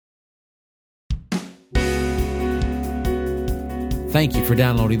Thank you for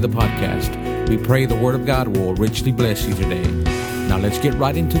downloading the podcast. We pray the Word of God will richly bless you today. Now let's get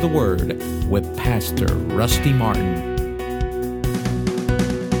right into the Word with Pastor Rusty Martin.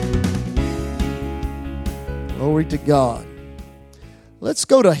 Glory to God. Let's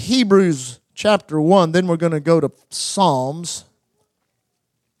go to Hebrews chapter 1, then we're going to go to Psalms.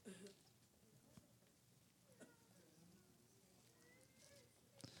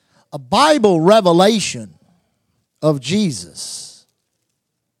 A Bible revelation of Jesus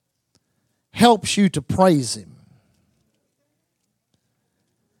helps you to praise Him.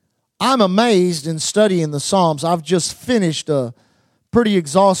 I'm amazed in studying the Psalms. I've just finished a pretty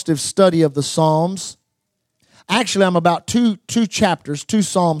exhaustive study of the Psalms. Actually, I'm about two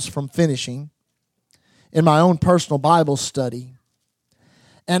Psalms from finishing in my own personal Bible study.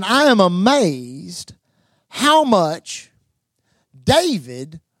 And I am amazed how much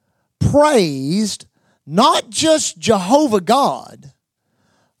David praised not just Jehovah God,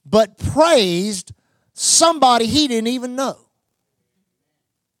 but praised somebody he didn't even know.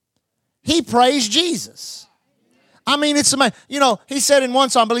 He praised Jesus. I mean, it's amazing. You know, he said in one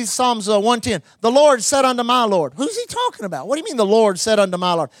psalm, I believe Psalms 110, the Lord said unto my Lord. Who's he talking about? What do you mean the Lord said unto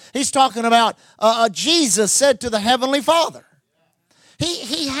my Lord? He's talking about Jesus said to the Heavenly Father.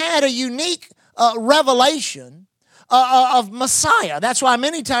 He had a unique revelation of Messiah. That's why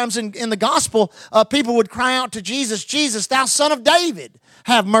many times in the gospel, people would cry out to Jesus, Jesus, thou son of David,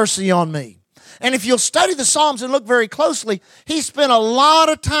 have mercy on me. And if you'll study the Psalms and look very closely, he spent a lot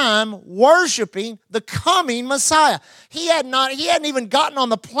of time worshiping the coming Messiah. He hadn't even gotten on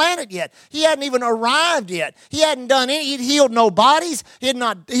the planet yet. He hadn't even arrived yet. He hadn't done any. He'd healed no bodies. He'd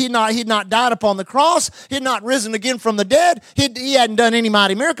not died upon the cross. He'd not risen again from the dead. He hadn't done any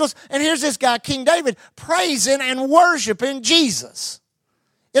mighty miracles. And here's this guy, King David, praising and worshiping Jesus.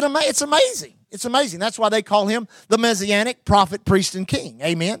 It's amazing. It's amazing. That's why they call him the Messianic prophet, priest, and king.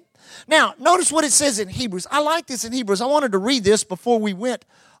 Amen. Now, notice what it says in Hebrews. I like this in Hebrews. I wanted to read this before we went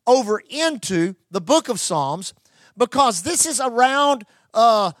over into the book of Psalms, because this is around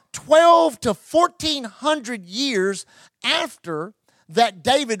 12 to 1,400 years after that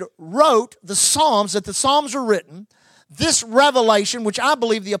David wrote the Psalms, that the Psalms are written. This revelation, which I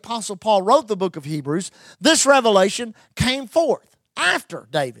believe the Apostle Paul wrote the book of Hebrews, this revelation came forth after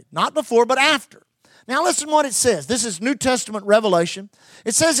David. Not before, but after. Now listen to what it says. This is New Testament revelation.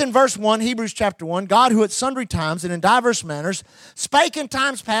 It says in verse 1, Hebrews chapter 1, God who at sundry times and in diverse manners spake in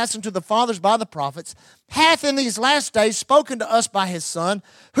times past unto the fathers by the prophets, hath in these last days spoken to us by his Son,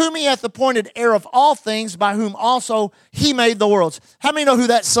 whom he hath appointed heir of all things, by whom also he made the worlds. How many know who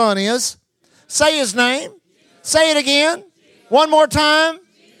that Son is? Say his name. Say it again. One more time.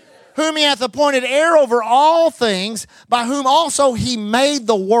 Whom he hath appointed heir over all things, by whom also he made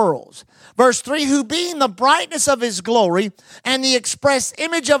the worlds. Verse 3, who being the brightness of his glory and the express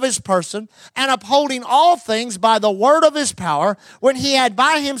image of his person, and upholding all things by the word of his power, when he had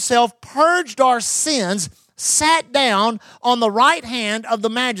by himself purged our sins, sat down on the right hand of the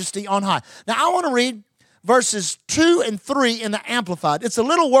majesty on high. Now I want to read verses 2 and 3 in the Amplified. It's a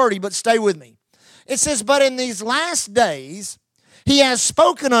little wordy, but stay with me. It says, but in these last days he has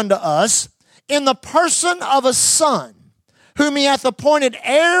spoken unto us in the person of a Son, whom he hath appointed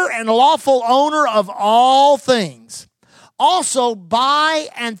heir and lawful owner of all things, also by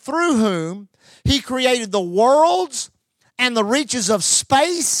and through whom he created the worlds and the reaches of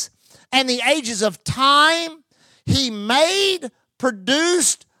space and the ages of time. He made,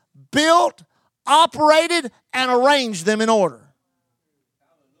 produced, built, operated, and arranged them in order.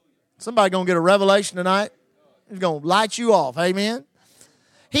 Somebody going to get a revelation tonight? He's going to light you off. Amen.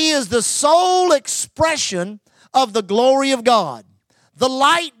 He is the sole expression of the glory of God, the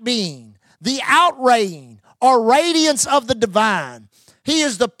light being, the outraying or radiance of the divine. He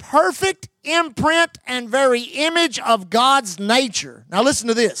is the perfect imprint and very image of God's nature. Now listen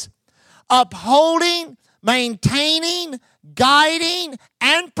to this. Upholding, maintaining, guiding,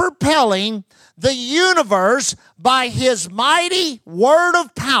 and propelling the universe by his mighty word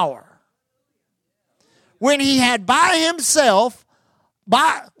of power. When he had by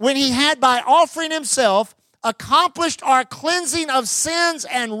offering himself accomplished our cleansing of sins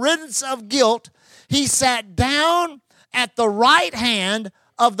and riddance of guilt, he sat down at the right hand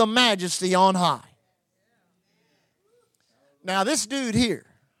of the majesty on high. Now this dude here,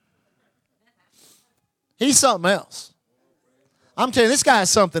 he's something else. I'm telling you, this guy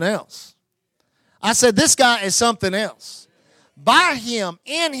is something else. I said this guy is something else. By him,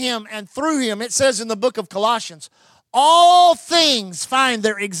 in him, and through him, it says in the book of Colossians, all things find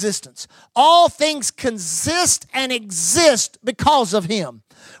their existence. All things consist and exist because of him.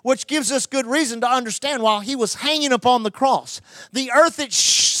 which gives us good reason to understand while he was hanging upon the cross, the earth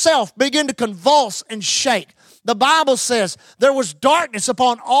itself began to convulse and shake. The Bible says there was darkness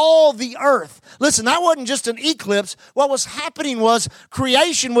upon all the earth. Listen, that wasn't just an eclipse. What was happening was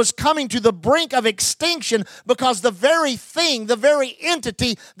creation was coming to the brink of extinction because the very thing, the very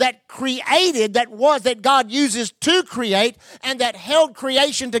entity that created, that God uses to create and that held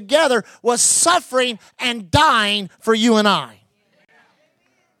creation together was suffering and dying for you and I.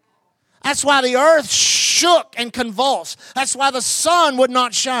 That's why the earth shook and convulsed. That's why the sun would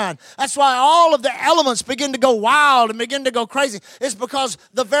not shine. That's why all of the elements begin to go wild and begin to go crazy. It's because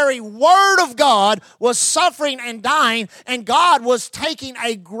the very Word of God was suffering and dying, and God was taking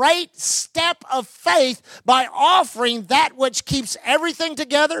a great step of faith by offering that which keeps everything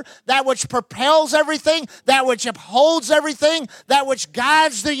together, that which propels everything, that which upholds everything, that which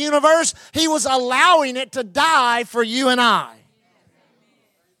guides the universe. He was allowing it to die for you and I.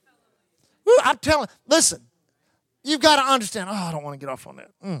 I'm telling, listen, you've got to understand. Oh, I don't want to get off on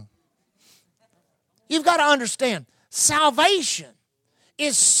that. You've got to understand, salvation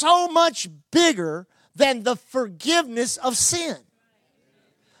is so much bigger than the forgiveness of sin.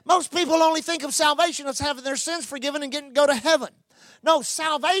 Most people only think of salvation as having their sins forgiven and getting to go to heaven. No,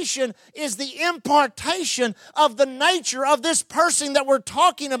 salvation is the impartation of the nature of this person that we're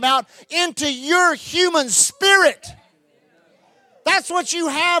talking about into your human spirit. That's what you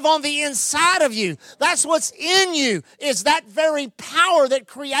have on the inside of you. That's what's in you, is that very power that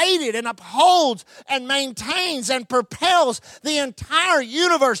created and upholds and maintains and propels the entire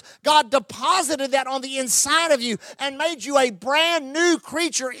universe. God deposited that on the inside of you and made you a brand new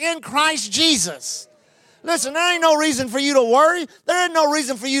creature in Christ Jesus. Listen, there ain't no reason for you to worry. There ain't no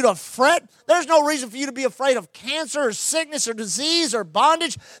reason for you to fret. There's no reason for you to be afraid of cancer or sickness or disease or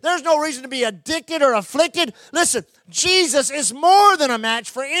bondage. There's no reason to be addicted or afflicted. Listen, Jesus is more than a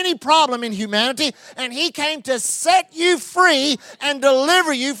match for any problem in humanity, and He came to set you free and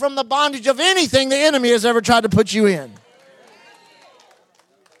deliver you from the bondage of anything the enemy has ever tried to put you in.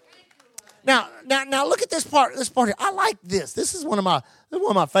 Now look at this part here. I like this. This is one of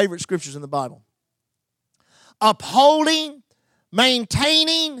my favorite scriptures in the Bible. Upholding,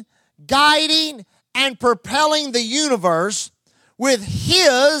 maintaining, guiding, and propelling the universe with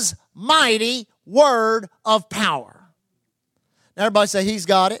His mighty word of power. Now everybody say, He's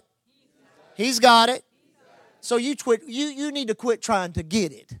got it. He's got it. So you need to quit trying to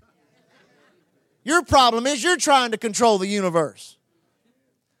get it. Your problem is you're trying to control the universe.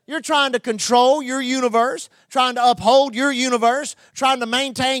 You're trying to control your universe, trying to uphold your universe, trying to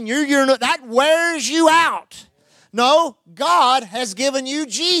maintain your universe. That wears you out. No, God has given you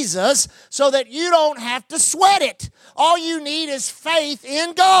Jesus so that you don't have to sweat it. All you need is faith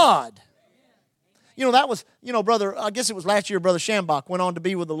in God. That was, brother, I guess it was last year, Brother Shambach went on to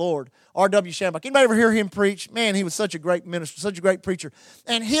be with the Lord. R.W. Shambach. Anybody ever hear him preach? Man, he was such a great minister, such a great preacher.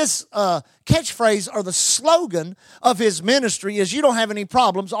 And his catchphrase or the slogan of his ministry is, you don't have any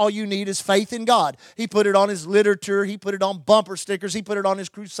problems, all you need is faith in God. He put it on his literature, he put it on bumper stickers, he put it on his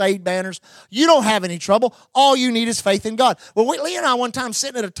crusade banners. You don't have any trouble, all you need is faith in God. Well, Lee and I one time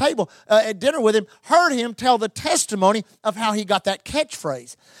sitting at a table at dinner with him, heard him tell the testimony of how he got that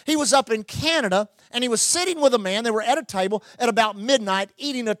catchphrase. He was up in Canada, and he was sitting with a man. They were at a table at about midnight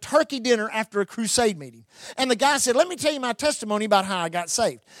eating a turkey dinner after a crusade meeting. And the guy said, let me tell you my testimony about how I got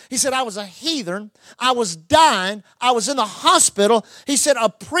saved. He said, I was a heathen. I was dying. I was in the hospital. He said, a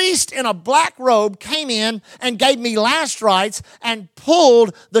priest in a black robe came in and gave me last rites and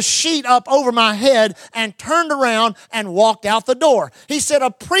pulled the sheet up over my head and turned around and walked out the door. He said,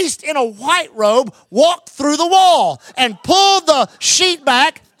 a priest in a white robe walked through the wall and pulled the sheet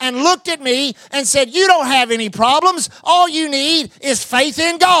back and looked at me and said, you don't have any problems. All you need is faith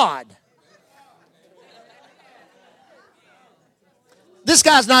in God. This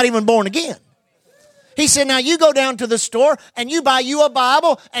guy's not even born again. He said, now you go down to the store and you buy you a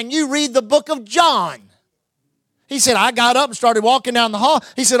Bible and you read the book of John. He said, I got up and started walking down the hall.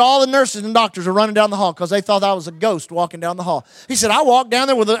 He said, all the nurses and doctors are running down the hall because they thought I was a ghost walking down the hall. He said, I walked down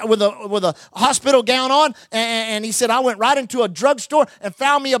there with a hospital gown on, and he said, I went right into a drugstore and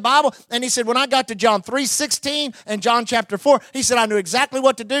found me a Bible. And he said, when I got to John 3:16 and John chapter 4, he said, I knew exactly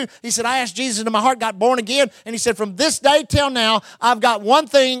what to do. He said, I asked Jesus into my heart, got born again. And he said, from this day till now, I've got one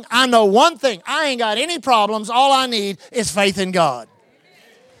thing. I know one thing. I ain't got any problems. All I need is faith in God.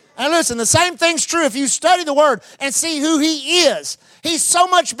 And listen, the same thing's true if you study the Word and see who He is. He's so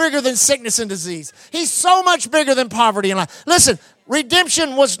much bigger than sickness and disease. He's so much bigger than poverty and life. Listen,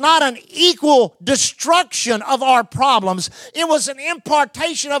 Redemption was not an equal destruction of our problems. It was an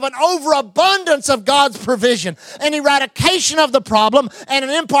impartation of an overabundance of God's provision, an eradication of the problem, and an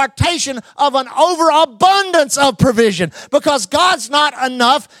impartation of an overabundance of provision. Because God's not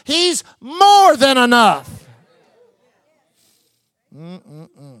enough, He's more than enough.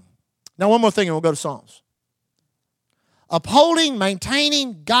 Now, one more thing, and we'll go to Psalms. Upholding,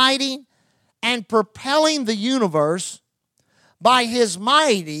 maintaining, guiding, and propelling the universe by His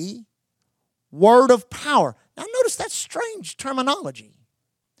mighty word of power. Now notice that's strange terminology.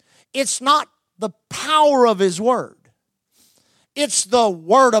 It's not the power of His word. It's the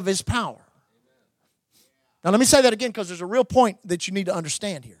word of His power. Now let me say that again because there's a real point that you need to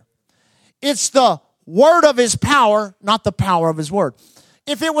understand here. It's the word of His power, not the power of His word.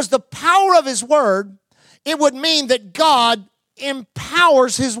 If it was the power of His word, it would mean that God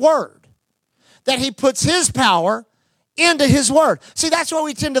empowers His word. That He puts His power into His word. See, that's what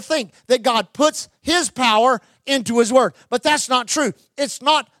we tend to think, that God puts His power into His word. But that's not true. It's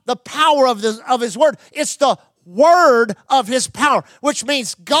not the power of His word. It's the word of His power, which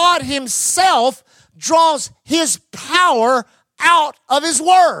means God Himself draws His power out of His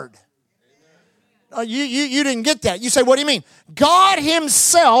word. You didn't get that. You say, what do you mean? God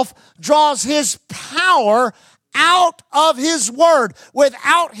Himself draws His power out of His word.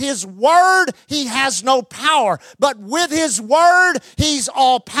 Without His word, He has no power. But with His word, He's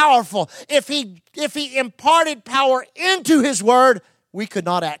all powerful. If He imparted power into His word, we could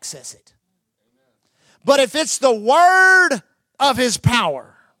not access it. But if it's the word of His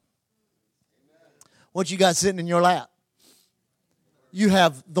power, what you got sitting in your lap? You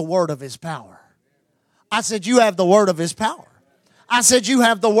have the word of His power. I said you have the word of His power. I said you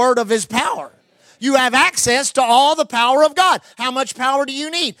have the word of His power. You have access to all the power of God. How much power do you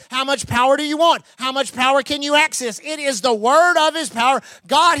need? How much power do you want? How much power can you access? It is the word of His power.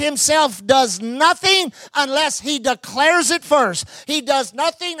 God Himself does nothing unless He declares it first. He does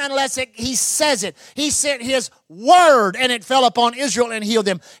nothing unless He says it. He sent His word and it fell upon Israel and healed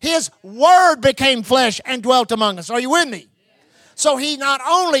them. His word became flesh and dwelt among us. Are you with me? So He not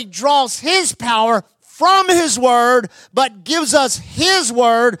only draws His power from His word, but gives us His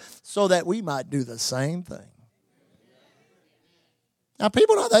word so that we might do the same thing. Now,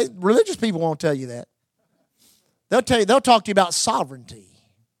 religious people won't tell you that. They'll talk to you about sovereignty.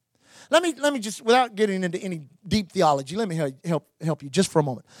 Let me just, without getting into any deep theology, let me help you just for a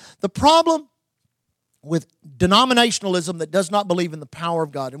moment. The problem with denominationalism that does not believe in the power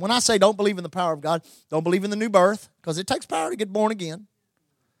of God, and when I say don't believe in the power of God, don't believe in the new birth, because it takes power to get born again.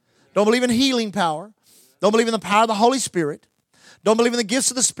 Don't believe in healing power. Don't believe in the power of the Holy Spirit. Don't believe in the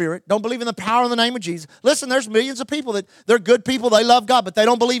gifts of the Spirit. Don't believe in the power in the name of Jesus. Listen, there's millions of people that they're good people. They love God, but they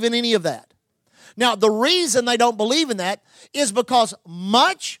don't believe in any of that. Now, the reason they don't believe in that is because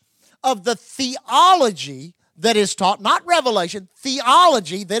much of the theology that is taught, not revelation,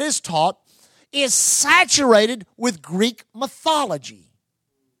 theology that is taught is saturated with Greek mythology.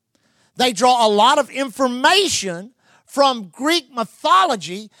 They draw a lot of information from Greek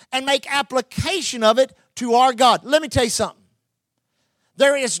mythology and make application of it to our God. Let me tell you something.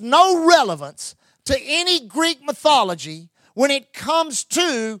 There is no relevance to any Greek mythology when it comes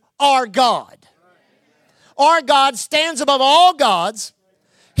to our God. Our God stands above all gods.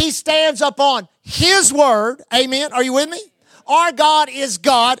 He stands upon His word. Amen. Are you with me? Our God is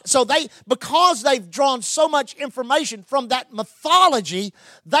God. So because they've drawn so much information from that mythology,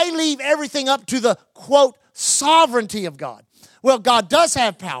 they leave everything up to the, quote, sovereignty of God. Well, God does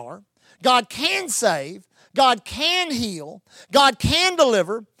have power. God can save. God can heal. God can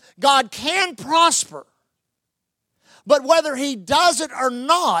deliver. God can prosper. But whether He does it or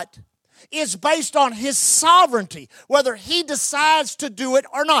not is based on His sovereignty, whether He decides to do it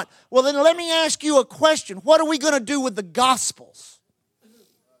or not. Well, then let me ask you a question. What are we going to do with the Gospels?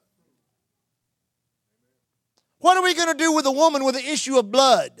 What are we going to do with the woman with the issue of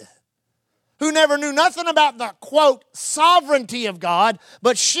blood who never knew nothing about the, quote, sovereignty of God,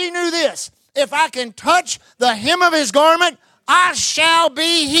 but she knew this: if I can touch the hem of His garment, I shall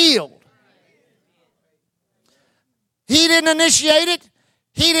be healed. He didn't initiate it.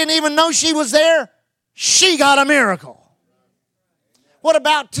 He didn't even know she was there. She got a miracle. What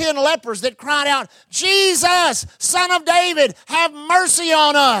about 10 lepers that cried out, Jesus, Son of David, have mercy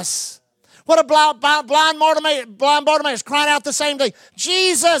on us? What about blind Bartimaeus crying out the same thing?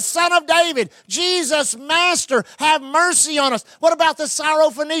 Jesus, Son of David, Jesus, Master, have mercy on us. What about the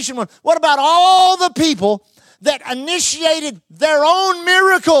Syrophoenician one? What about all the people that initiated their own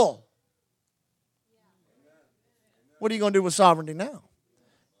miracle? What are you going to do with sovereignty now?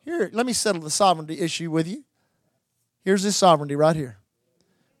 Here, let me settle the sovereignty issue with you. Here's His sovereignty right here.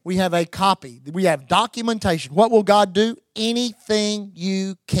 We have a copy. We have documentation. What will God do? Anything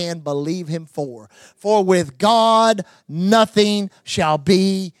you can believe Him for. For with God, nothing shall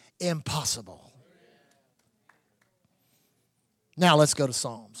be impossible. Now let's go to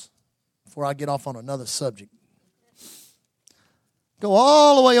Psalms before I get off on another subject. Go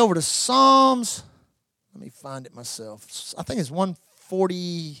all the way over to Psalms. Let me find it myself. I think it's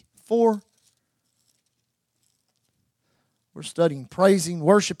 144. We're studying praising,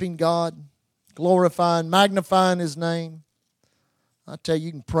 worshiping God, glorifying, magnifying His name. I tell you,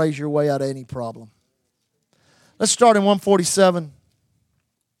 you can praise your way out of any problem. Let's start in 147.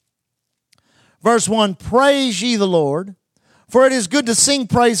 Verse 1, praise ye the Lord, for it is good to sing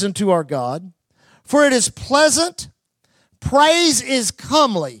praise unto our God, for it is pleasant, praise is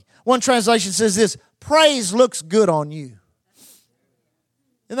comely. One translation says this, praise looks good on you.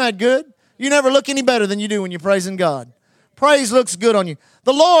 Isn't that good? You never look any better than you do when you're praising God. Praise looks good on you.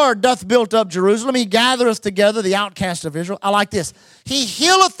 The Lord doth build up Jerusalem. He gathereth together the outcast of Israel. I like this. He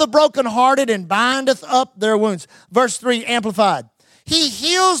healeth the brokenhearted and bindeth up their wounds. Verse 3, Amplified. He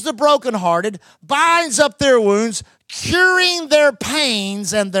heals the brokenhearted, binds up their wounds, curing their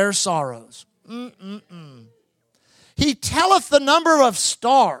pains and their sorrows. He telleth the number of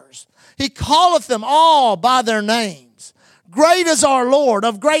stars. He calleth them all by their names. Great is our Lord,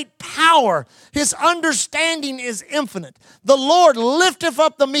 of great power. His understanding is infinite. The Lord lifteth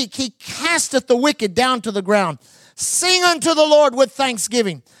up the meek. He casteth the wicked down to the ground. Sing unto the Lord with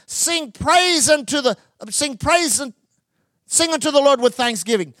thanksgiving. Sing unto the Lord with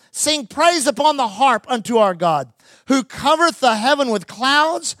thanksgiving. Sing praise upon the harp unto our God, who covereth the heaven with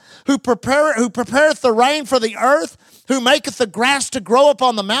clouds, who prepareth the rain for the earth, who maketh the grass to grow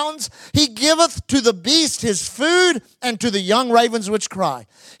upon the mountains. He giveth to the beast his food, and to the young ravens which cry.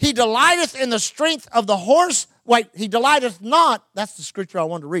 He delighteth in the strength of the horse. He delighteth not. That's the scripture I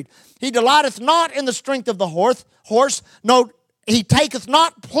wanted to read. He delighteth not in the strength of the horse. Note, he taketh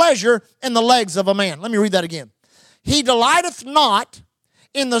not pleasure in the legs of a man. Let me read that again. He delighteth not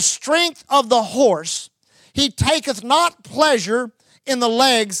in the strength of the horse. He taketh not pleasure in the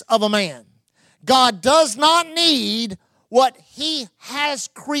legs of a man. God does not need what He has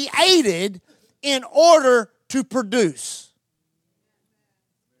created in order to produce.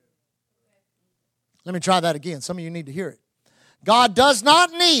 Let me try that again. Some of you need to hear it. God does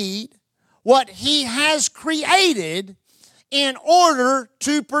not need what He has created in order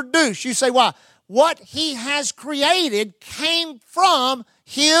to produce. You say, why? What He has created came from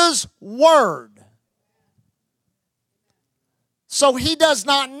His Word. So He does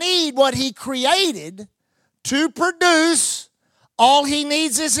not need what He created to produce. All He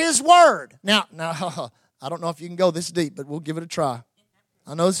needs is His Word. Now, I don't know if you can go this deep, but we'll give it a try.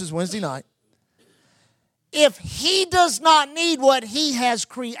 I know this is Wednesday night. If He does not need what He has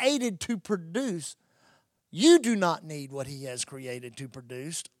created to produce, you do not need what He has created to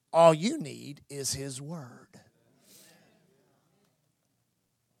produce. All you need is His Word.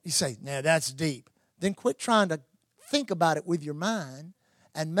 You say, now that's deep. Then quit trying to think about it with your mind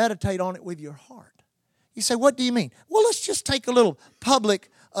and meditate on it with your heart. You say, what do you mean? Well, let's just take a little public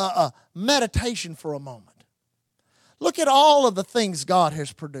meditation for a moment. Look at all of the things God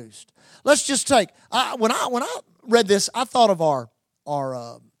has produced. Let's just take, when I read this, I thought of our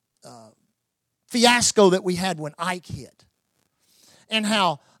fiasco that we had when Ike hit. And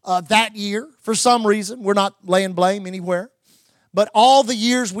how that year, for some reason, we're not laying blame anywhere, but all the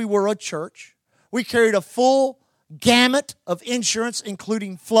years we were a church, we carried a full gamut of insurance,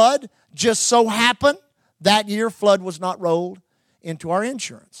 including flood. Just so happened that year flood was not rolled into our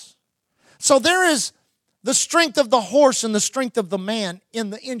insurance. So there is the strength of the horse and the strength of the man in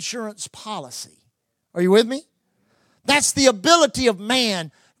the insurance policy. Are you with me? That's the ability of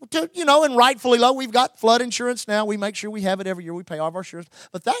man to, and rightfully low, we've got flood insurance now. We make sure we have it every year. We pay all of our insurance.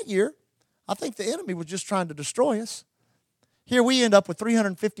 But that year, I think the enemy was just trying to destroy us. Here we end up with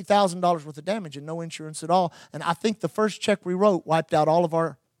 $350,000 worth of damage and no insurance at all. And I think the first check we wrote wiped out all of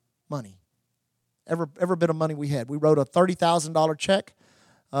our money. Every bit of money we had. We wrote a $30,000 check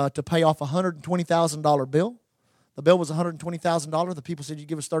to pay off a $120,000 bill. The bill was $120,000. The people said, you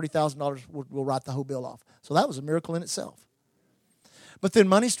give us $30,000, we'll write the whole bill off. So that was a miracle in itself. But then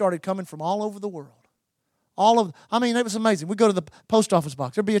money started coming from all over the world. It was amazing. We go to the post office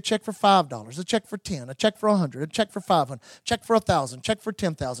box. There'd be a check for $5, a check for $10, a check for $100, a check for $500, check for $1,000, check for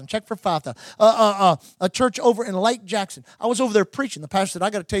 $10,000, check for $5,000. A church over in Lake Jackson. I was over there preaching. The pastor said, I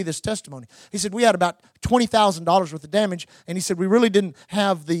got to tell you this testimony. He said, we had about $20,000 worth of damage, and he said, we really didn't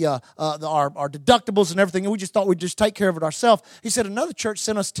have our deductibles and everything, and we just thought we'd just take care of it ourselves. He said, another church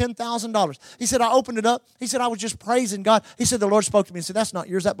sent us $10,000. He said, I opened it up. He said, I was just praising God. He said, the Lord spoke to me and said, that's not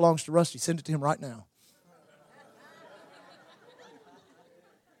yours. That belongs to Rusty. Send it to him right now.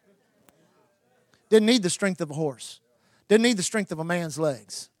 Didn't need the strength of a horse. Didn't need the strength of a man's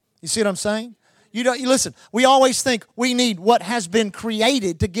legs. You see what I'm saying? You listen, we always think we need what has been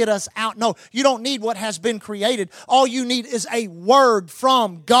created to get us out. No, you don't need what has been created. All you need is a word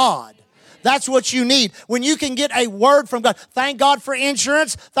from God. That's what you need. When you can get a word from God. Thank God for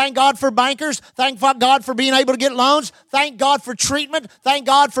insurance. Thank God for bankers. Thank God for being able to get loans. Thank God for treatment. Thank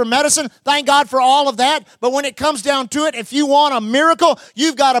God for medicine. Thank God for all of that. But when it comes down to it, if you want a miracle,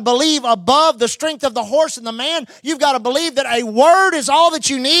 you've got to believe above the strength of the horse and the man. You've got to believe that a word is all that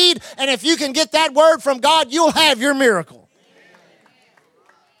you need. And if you can get that word from God, you'll have your miracle.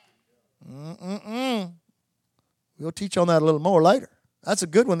 We'll teach on that a little more later. That's a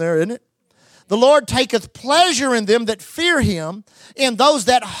good one there, isn't it? The Lord taketh pleasure in them that fear him, in those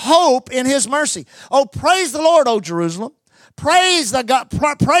that hope in his mercy. Oh, praise the Lord, O Jerusalem. Praise thy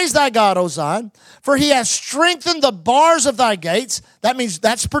God, O Zion, for he has strengthened the bars of thy gates. That means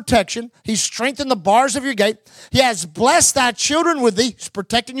that's protection. He's strengthened the bars of your gate. He has blessed thy children with thee. He's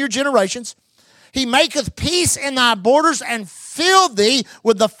protecting your generations. He maketh peace in thy borders and filled thee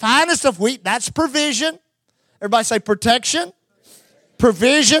with the finest of wheat. That's provision. Everybody say protection.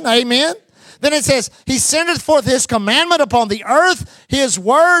 Provision. Amen. Then it says, he sendeth forth his commandment upon the earth. His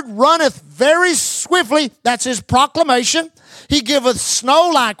word runneth very swiftly. That's his proclamation. He giveth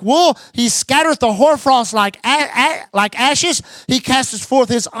snow like wool. He scattereth the hoarfrost like ashes. He casteth forth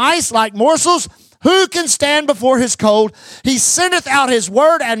his ice like morsels. Who can stand before his cold? He sendeth out his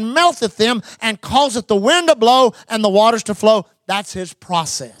word and melteth them, and causeth the wind to blow and the waters to flow. That's his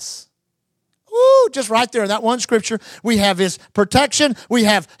process. Woo, just right there in that one scripture, we have his protection, we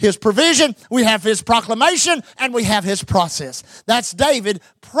have his provision, we have his proclamation, and we have his process. That's David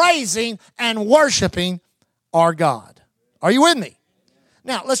praising and worshiping our God. Are you with me?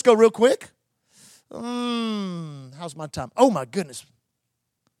 Now, let's go real quick. How's my time? Oh, my goodness.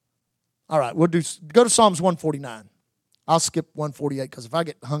 All right, go to Psalms 149. I'll skip 148 because if I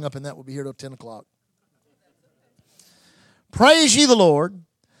get hung up in that, we'll be here till 10 o'clock. Praise ye the Lord.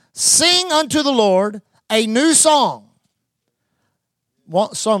 Sing unto the Lord a new song.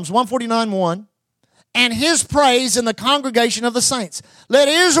 Psalms 149:1. And his praise in the congregation of the saints. Let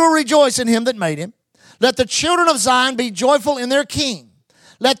Israel rejoice in him that made him. Let the children of Zion be joyful in their king.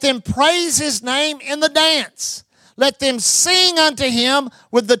 Let them praise his name in the dance. Let them sing unto him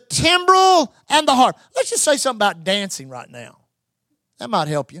with the timbrel and the harp. Let's just say something about dancing right now. That might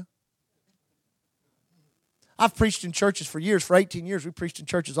help you. I've preached in churches for years. For 18 years, we preached in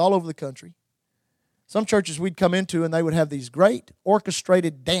churches all over the country. Some churches we'd come into and they would have these great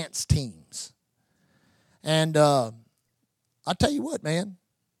orchestrated dance teams. And I tell you what, man,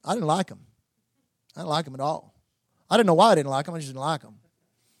 I didn't like them. I didn't like them at all. I didn't know why I didn't like them. I just didn't like them.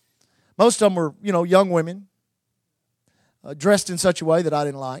 Most of them were, young women dressed in such a way that I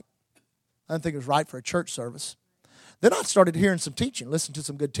didn't like. I didn't think it was right for a church service. Then I started hearing some teaching, listened to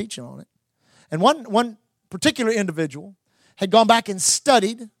some good teaching on it. And one particular individual had gone back and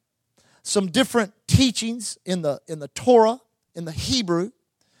studied some different teachings in the Torah, in the Hebrew.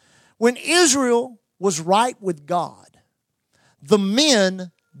 When Israel was right with God, the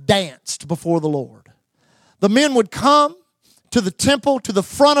men danced before the Lord. The men would come to the temple, to the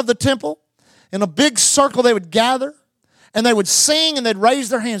front of the temple. In a big circle they would gather, and they would sing, and they'd raise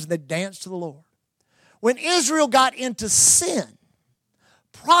their hands, and they'd dance to the Lord. When Israel got into sin,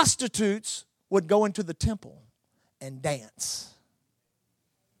 prostitutes would go into the temple and dance.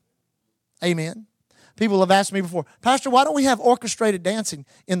 Amen. People have asked me before, Pastor, why don't we have orchestrated dancing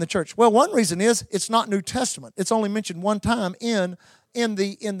in the church? Well, one reason is it's not New Testament. It's only mentioned one time in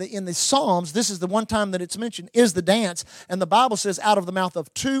the Psalms. This is the one time that it's mentioned, is the dance. And the Bible says, out of the mouth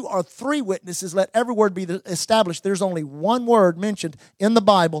of 2 or 3 witnesses, let every word be established. There's only one word mentioned in the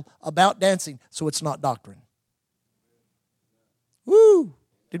Bible about dancing, so it's not doctrine. Woo!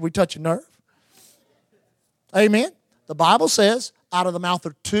 Did we touch a nerve? Amen. The Bible says, out of the mouth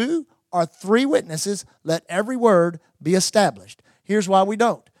of 2 or 3 witnesses, let every word be established. Here's why we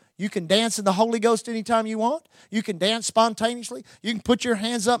don't. You can dance in the Holy Ghost anytime you want. You can dance spontaneously. You can put your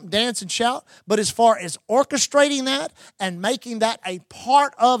hands up and dance and shout. But as far as orchestrating that and making that a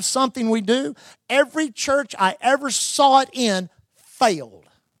part of something we do, every church I ever saw it in failed.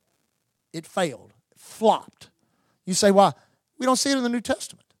 It failed. It flopped. You say, why? We don't see it in the New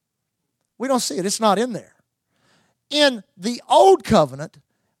Testament. We don't see it. It's not in there. In the Old Covenant,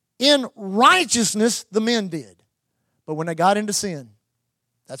 in righteousness, the men did. But when they got into sin,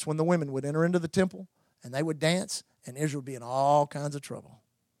 that's when the women would enter into the temple and they would dance, and Israel would be in all kinds of trouble.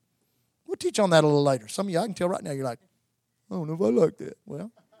 We'll teach on that a little later. Some of you, I can tell right now, you're like, I don't know if I like that. Well,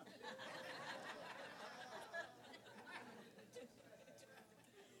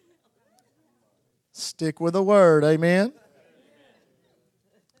 stick with the word, amen?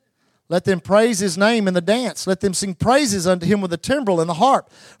 Let them praise his name in the dance. Let them sing praises unto him with the timbrel and the harp.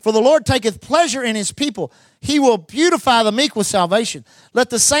 For the Lord taketh pleasure in his people. He will beautify the meek with salvation. Let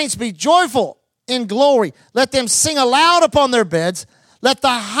the saints be joyful in glory. Let them sing aloud upon their beds. Let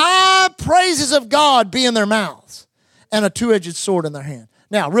the high praises of God be in their mouths and a two-edged sword in their hand.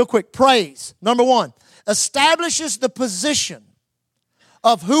 Now, real quick, praise. Number one, establishes the position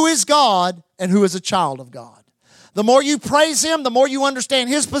of who is God and who is a child of God. The more you praise him, the more you understand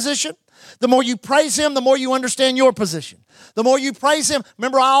his position. The more you praise him, the more you understand your position. The more you praise him,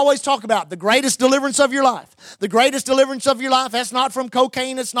 remember I always talk about the greatest deliverance of your life. The greatest deliverance of your life, that's not from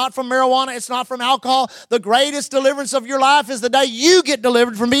cocaine, it's not from marijuana, it's not from alcohol. The greatest deliverance of your life is the day you get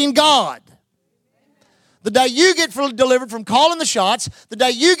delivered from being God. The day you get delivered from calling the shots, the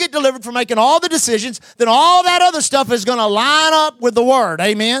day you get delivered from making all the decisions, then all that other stuff is going to line up with the Word.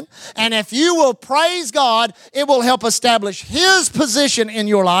 Amen? And if you will praise God, it will help establish his position in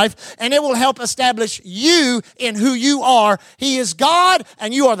your life, and it will help establish you in who you are. He is God,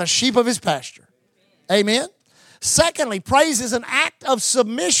 and you are the sheep of his pasture. Amen? Secondly, praise is an act of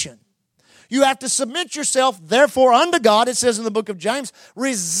submission. You have to submit yourself, therefore, unto God. It says in the book of James,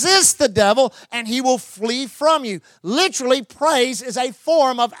 resist the devil and he will flee from you. Literally, praise is a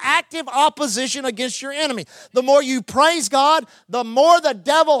form of active opposition against your enemy. The more you praise God, the more the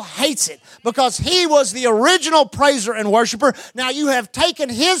devil hates it because he was the original praiser and worshiper. Now you have taken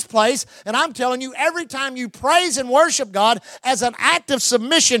his place, and I'm telling you, every time you praise and worship God as an act of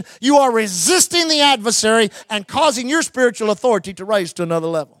submission, you are resisting the adversary and causing your spiritual authority to raise to another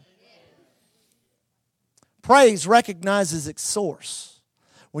level. Praise recognizes its source.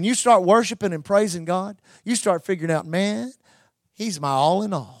 When you start worshiping and praising God, you start figuring out, man, he's my all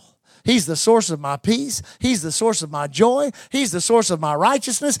in all. He's the source of my peace. He's the source of my joy. He's the source of my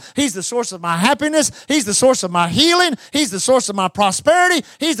righteousness. He's the source of my happiness. He's the source of my healing. He's the source of my prosperity.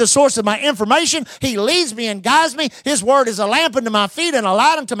 He's the source of my information. He leads me and guides me. His word is a lamp unto my feet and a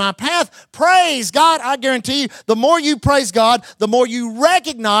light unto my path. Praise God. I guarantee you, the more you praise God, the more you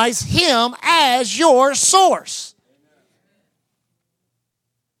recognize him as your source.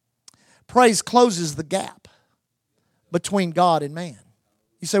 Praise closes the gap between God and man.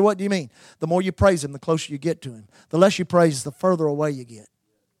 You say, what do you mean? The more you praise him, the closer you get to him. The less you praise, the further away you get.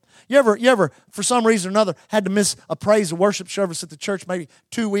 You ever, for some reason or another, had to miss a praise or worship service at the church maybe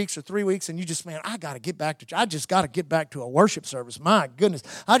 2 weeks or 3 weeks, and you just, man, I got to get back to church. I just got to get back to a worship service. My goodness.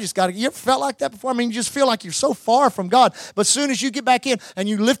 You ever felt like that before? I mean, you just feel like you're so far from God. But as soon as you get back in and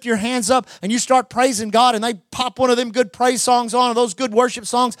you lift your hands up and you start praising God and they pop one of them good praise songs on, or those good worship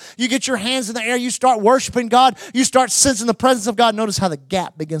songs, you get your hands in the air, you start worshiping God, you start sensing the presence of God. Notice how the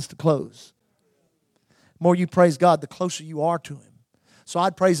gap begins to close. The more you praise God, the closer you are to him. So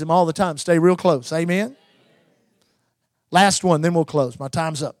I'd praise him all the time. Stay real close. Amen? Last one, then we'll close. My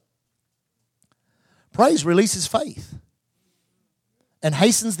time's up. Praise releases faith and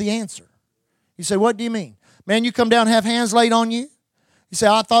hastens the answer. You say, what do you mean? Man, you come down and have hands laid on you? You say,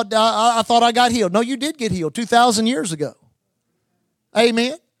 I thought I got healed. No, you did get healed 2,000 years ago.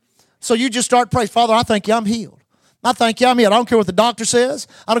 Amen? So you just start praying. Father, I thank you I'm healed. I thank you I'm healed. I don't care what the doctor says.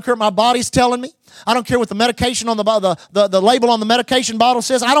 I don't care what my body's telling me. I don't care what the medication on the label on the medication bottle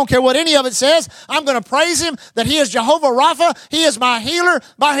says. I don't care what any of it says. I'm going to praise him that he is Jehovah Rapha. He is my healer.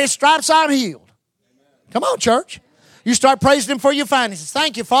 By his stripes I'm healed. Come on, church. You start praising him for your finances.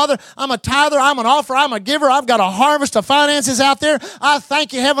 Thank you, Father. I'm a tither. I'm an offerer. I'm a giver. I've got a harvest of finances out there. I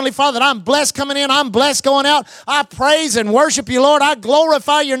thank you, Heavenly Father, that I'm blessed coming in. I'm blessed going out. I praise and worship you, Lord. I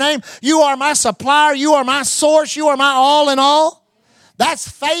glorify your name. You are my supplier. You are my source. You are my all in all. That's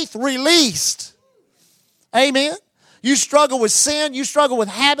faith released. Amen. You struggle with sin. You struggle with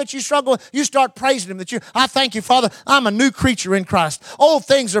habits. You start praising Him. I thank you, Father, I'm a new creature in Christ. Old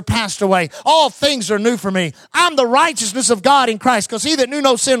things are passed away. All things are new for me. I'm the righteousness of God in Christ, because He that knew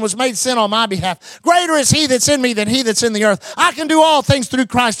no sin was made sin on my behalf. Greater is He that's in me than he that's in the earth. I can do all things through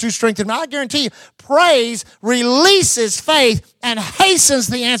Christ who strengthens me. I guarantee you, praise releases faith and hastens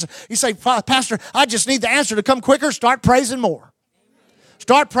the answer. You say, Pastor, I just need the answer to come quicker. Start praising more.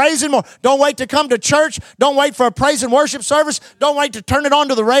 Start praising more. Don't wait to come to church. Don't wait for a praise and worship service. Don't wait to turn it on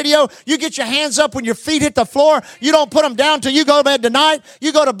to the radio. You get your hands up when your feet hit the floor. You don't put them down till you go to bed tonight.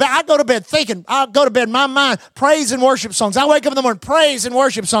 You go to bed. I go to bed thinking. I go to bed in my mind, praise and worship songs. I wake up in the morning, praise and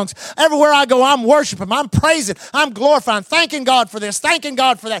worship songs. Everywhere I go, I'm worshiping. I'm praising. I'm glorifying. Thanking God for this. Thanking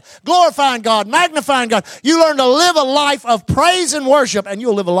God for that. Glorifying God. Magnifying God. You learn to live a life of praise and worship, and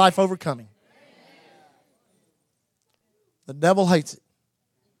you'll live a life overcoming. The devil hates it.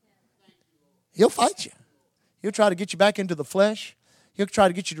 He'll fight you. He'll try to get you back into the flesh. He'll try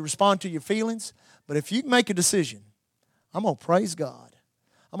to get you to respond to your feelings. But if you make a decision, I'm going to praise God.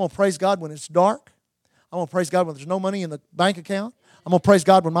 I'm going to praise God when it's dark. I'm going to praise God when there's no money in the bank account. I'm going to praise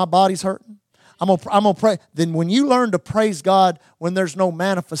God when my body's hurting. I'm going to pray. Then when you learn to praise God when there's no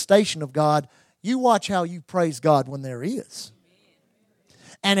manifestation of God, you watch how you praise God when there is.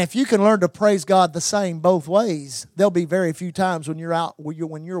 And if you can learn to praise God the same both ways, there'll be very few times when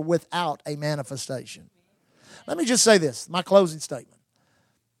you're without a manifestation. Let me just say this, my closing statement.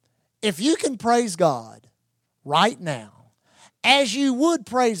 If you can praise God right now, as you would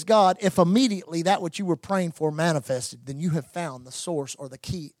praise God if immediately that what you were praying for manifested, then you have found the source or the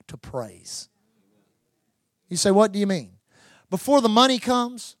key to praise. You say, what do you mean? Before the money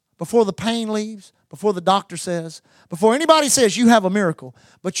comes, before the pain leaves, before the doctor says, before anybody says you have a miracle,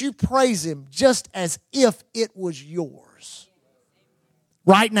 but you praise Him just as if it was yours.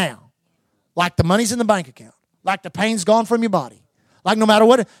 Right now. Like the money's in the bank account. Like the pain's gone from your body. Like no matter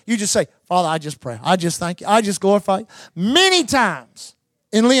what, you just say, Father, I just pray. I just thank you. I just glorify you. Many times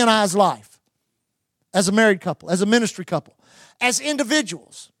in Lee and I's life, as a married couple, as a ministry couple, as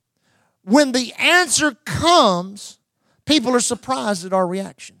individuals, when the answer comes, people are surprised at our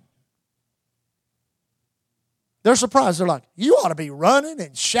reaction. They're surprised. They're like, you ought to be running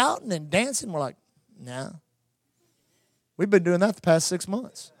and shouting and dancing. We're like, no. We've been doing that the past 6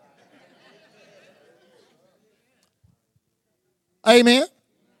 months. Amen.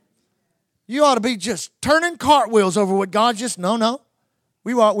 You ought to be just turning cartwheels over what God just, no.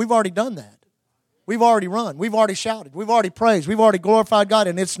 We've already done that. We've already run. We've already shouted. We've already praised. We've already glorified God.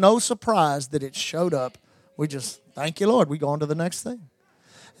 And it's no surprise that it showed up. We just, thank you, Lord. We go on to the next thing.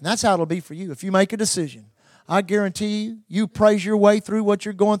 And that's how it'll be for you. If you make a decision, I guarantee you, you praise your way through what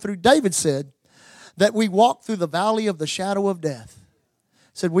you're going through. David said that we walk through the valley of the shadow of death.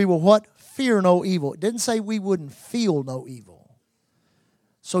 Said we will what? Fear no evil. It didn't say we wouldn't feel no evil.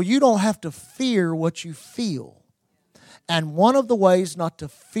 So you don't have to fear what you feel. And one of the ways not to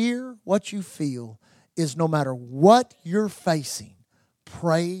fear what you feel is no matter what you're facing,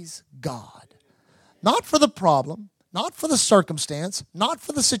 praise God. Not for the problem, not for the circumstance, not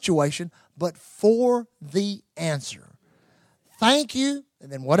for the situation, but for the answer. Thank you,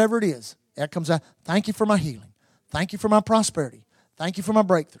 and then whatever it is, that comes out. Thank you for my healing. Thank you for my prosperity. Thank you for my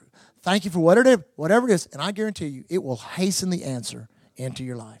breakthrough. Thank you for whatever it is, and I guarantee you, it will hasten the answer into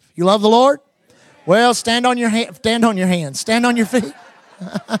your life. You love the Lord? Well, stand on your hands. Stand on your feet.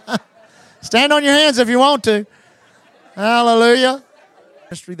 Stand on your hands if you want to. Hallelujah.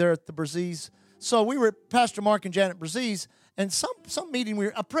 Ministry there at the Brazils. So we were at Pastor Mark and Janet Brazils, and some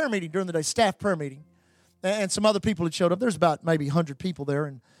meeting, a prayer meeting during the day, staff prayer meeting, and some other people had showed up. There's about maybe 100 people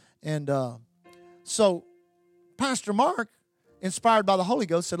there, and so Pastor Mark, inspired by the Holy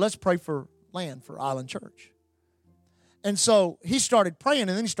Ghost, said, let's pray for land for Island Church. And so he started praying,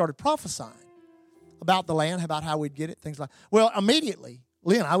 and then he started prophesying about the land, about how we'd get it, things like that. Well, immediately,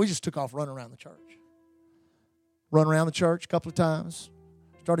 Lee and I, we just took off running around the church. Run around the church a couple of times.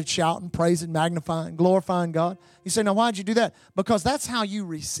 Started shouting, praising, magnifying, glorifying God. You say, now why'd you do that? Because that's how you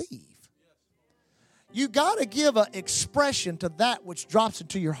receive. You got to give an expression to that which drops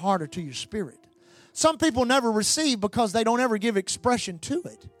into your heart or to your spirit. Some people never receive because they don't ever give expression to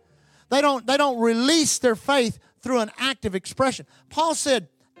it. They don't release their faith through an active expression. Paul said,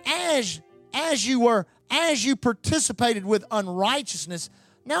 as you participated with unrighteousness,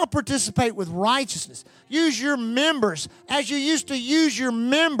 now participate with righteousness. Use your members as you used to use your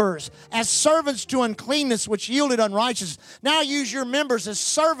members as servants to uncleanness, which yielded unrighteousness. Now use your members as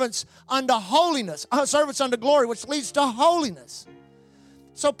servants unto holiness, servants unto glory, which leads to holiness.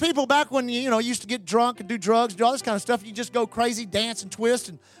 So people back when used to get drunk and do drugs, do all this kind of stuff, you just go crazy, dance and twist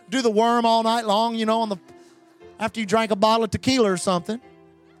and do the worm all night long, after you drank a bottle of tequila or something.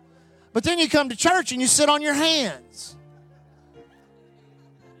 But then you come to church and you sit on your hands.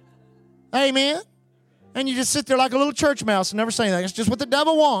 Amen? And you just sit there like a little church mouse and never say anything. It's just what the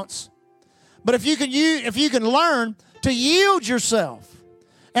devil wants. But if you can learn to yield yourself,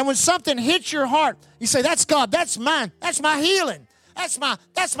 and when something hits your heart, you say, that's God, that's mine, that's my healing, that's my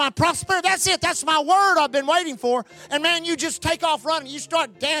prosperity, that's it, that's my word I've been waiting for. And man, you just take off running, you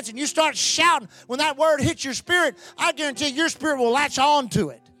start dancing, you start shouting. When that word hits your spirit, I guarantee your spirit will latch on to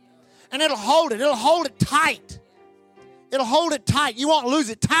it. And it'll hold it tight. It'll hold it tight. You won't lose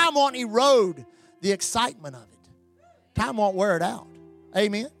it. Time won't erode the excitement of it. Time won't wear it out.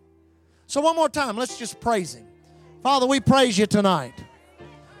 Amen? So one more time, let's just praise Him. Father, we praise You tonight.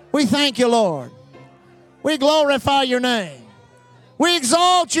 We thank You, Lord. We glorify Your name. We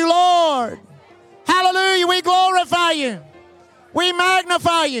exalt You, Lord. Hallelujah, we glorify You. We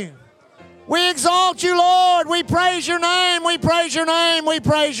magnify You. We exalt You, Lord. We praise Your name. We praise Your name. We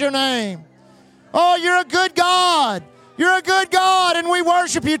praise Your name. Oh, You're a good God. You're a good God, and we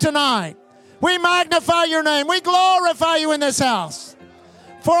worship You tonight. We magnify Your name. We glorify You in this house.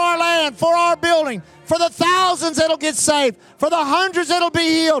 For our land, for our building, for the thousands that'll get saved, for the hundreds that'll be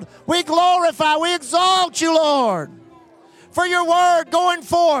healed. We glorify, we exalt You, Lord. For Your word going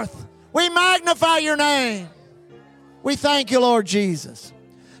forth, we magnify Your name. We thank You, Lord Jesus.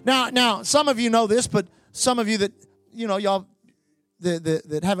 Now, some of you know this, but some of you that, y'all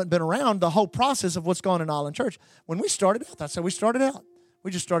that haven't been around the whole process of what's going on in Island Church. When we started out, that's how we started out. We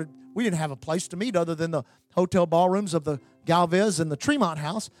didn't have a place to meet other than the hotel ballrooms of the Galvez and the Tremont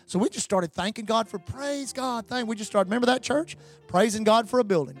House. So we just started thanking God for, praise God, we just started, remember that church? Praising God for a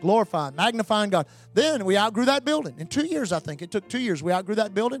building, glorifying, magnifying God. Then we outgrew that building. In 2 years, I think. It took 2 years. We outgrew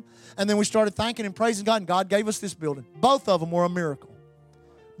that building. And then we started thanking and praising God, and God gave us this building. Both of them were a miracle.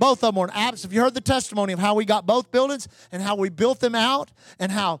 Both of them were an abs. Have you heard the testimony of how we got both buildings and how we built them out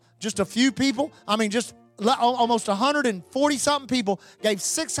and how just a few people, just almost 140-something people gave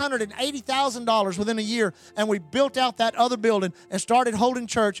 $680,000 within a year, and we built out that other building and started holding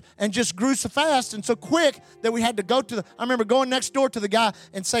church and just grew so fast and so quick that we had to go to I remember going next door to the guy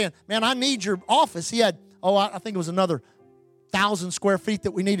and saying, man, I need your office. He had, I think it was another 1,000 square feet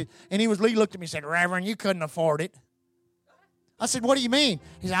that we needed. And he looked at me and said, Reverend, you couldn't afford it. I said, what do you mean?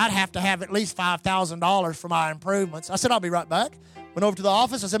 He said, I'd have to have at least $5,000 for my improvements. I said, I'll be right back. Went over to the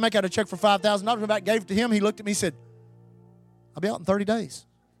office. I said, make out a check for $5,000. Went back, gave it to him. He looked at me and said, I'll be out in 30 days.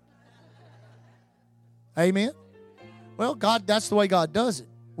 Amen? Well, God, that's the way God does it.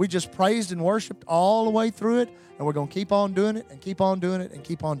 We just praised and worshiped all the way through it, and we're going to keep on doing it and keep on doing it and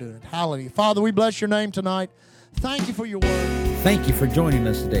keep on doing it. Hallelujah. Father, we bless Your name tonight. Thank You for Your word. Thank you for joining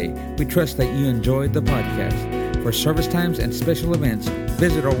us today. We trust that you enjoyed the podcast. For service times and special events,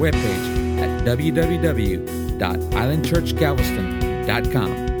 visit our webpage at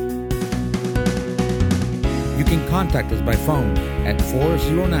www.islandchurchgalveston.com. You can contact us by phone at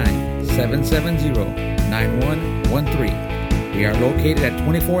 409-770-9113. We are located at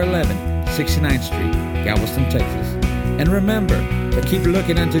 2411 69th Street, Galveston, Texas. And remember to keep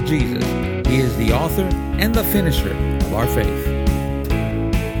looking unto Jesus. He is the author and the finisher of our faith.